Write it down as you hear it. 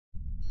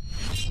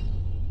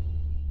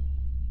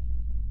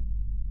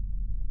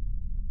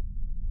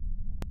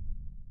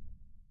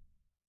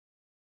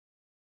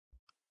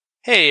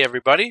Hey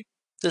everybody,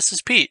 this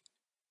is Pete,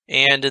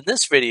 and in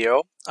this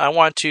video I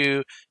want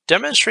to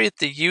demonstrate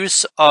the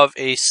use of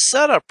a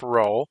setup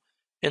row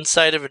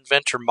inside of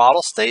Inventor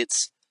model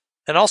states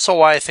and also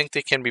why I think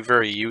they can be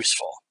very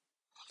useful.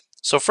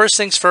 So first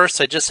things first,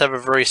 I just have a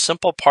very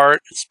simple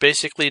part. It's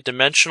basically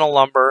dimensional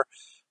lumber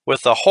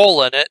with a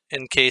hole in it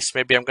in case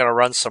maybe I'm going to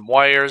run some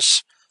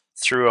wires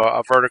through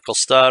a vertical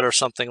stud or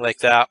something like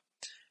that,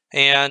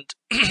 and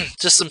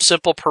just some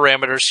simple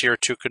parameters here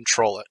to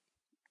control it.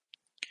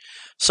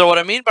 So what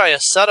I mean by a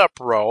setup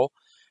row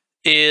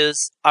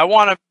is I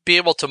want to be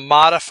able to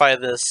modify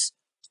this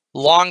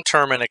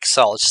long-term in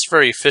Excel. It's just a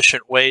very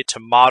efficient way to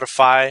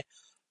modify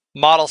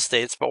model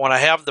states, but when I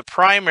have the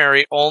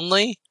primary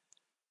only,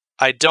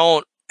 I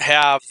don't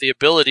have the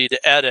ability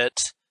to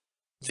edit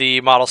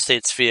the model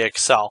states via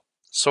Excel.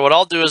 So what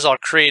I'll do is I'll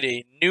create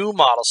a new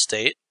model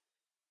state,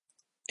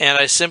 and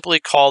I simply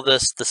call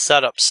this the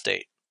setup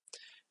state.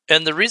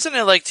 And the reason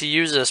I like to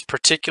use this,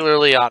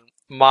 particularly on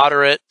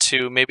moderate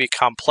to maybe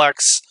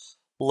complex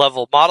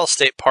level model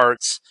state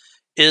parts,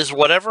 is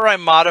whatever I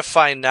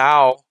modify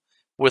now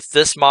with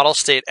this model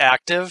state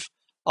active,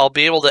 I'll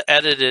be able to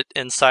edit it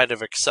inside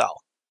of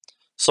Excel.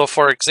 So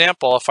for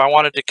example, if I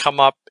wanted to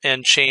come up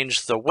and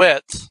change the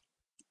width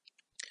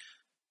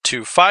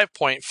to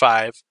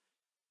 5.5,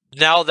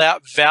 now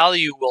that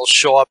value will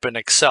show up in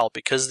Excel,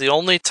 because the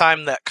only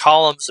time that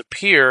columns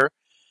appear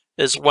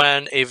is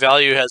when a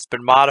value has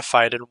been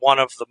modified in one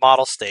of the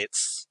model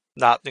states,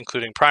 not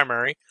including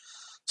primary.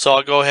 So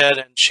I'll go ahead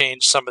and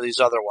change some of these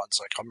other ones.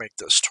 Like I'll make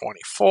this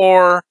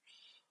 24,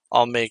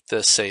 I'll make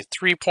this say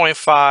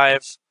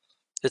 3.5,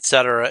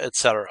 etc.,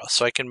 etc.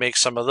 So I can make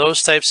some of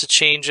those types of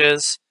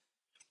changes.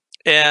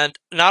 And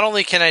not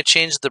only can I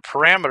change the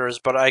parameters,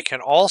 but I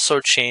can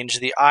also change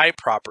the eye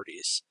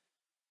properties.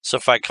 So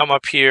if I come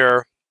up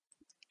here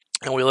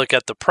and we look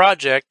at the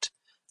project,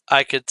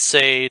 I could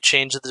say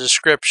change the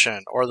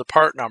description or the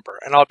part number,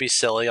 and I'll be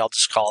silly, I'll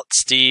just call it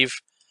Steve.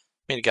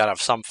 I mean, you gotta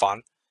have some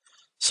fun.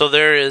 So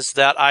there is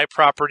that eye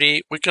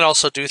property. We can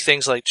also do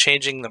things like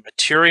changing the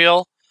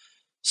material.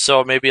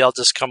 So maybe I'll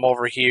just come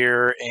over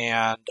here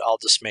and I'll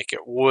just make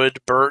it wood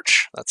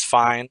birch. That's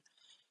fine.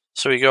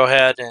 So we go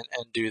ahead and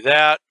do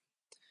that.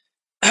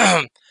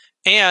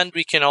 And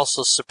we can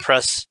also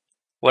suppress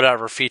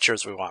whatever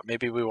features we want.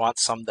 Maybe we want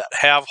some that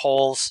have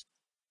holes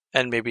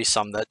and maybe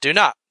some that do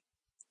not.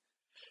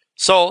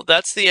 So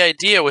that's the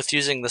idea with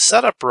using the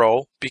setup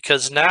row,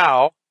 because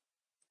now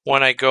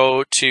when I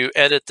go to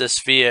edit this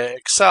via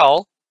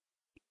Excel,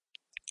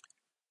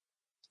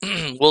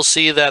 we'll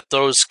see that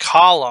those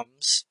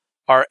columns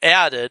are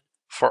added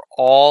for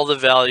all the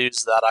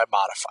values that I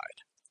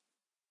modified.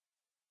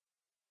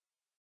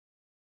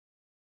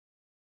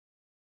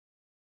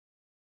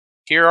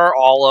 Here are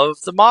all of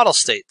the model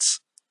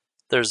states.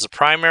 There's the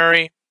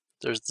primary,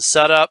 there's the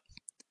setup,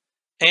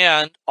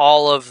 and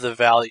all of the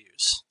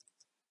values.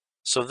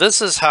 So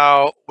this is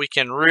how we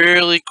can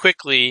really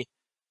quickly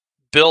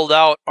build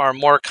out our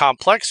more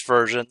complex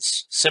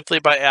versions simply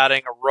by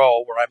adding a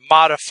row where I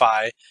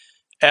modify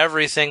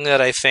everything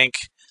that I think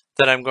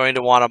that I'm going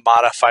to want to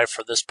modify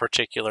for this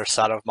particular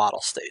set of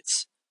model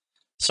states.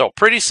 So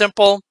pretty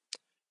simple,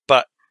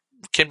 but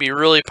can be a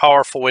really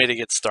powerful way to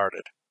get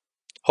started.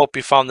 Hope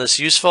you found this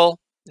useful,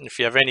 and if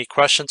you have any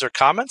questions or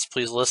comments,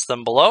 please list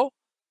them below,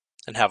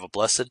 and have a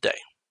blessed day.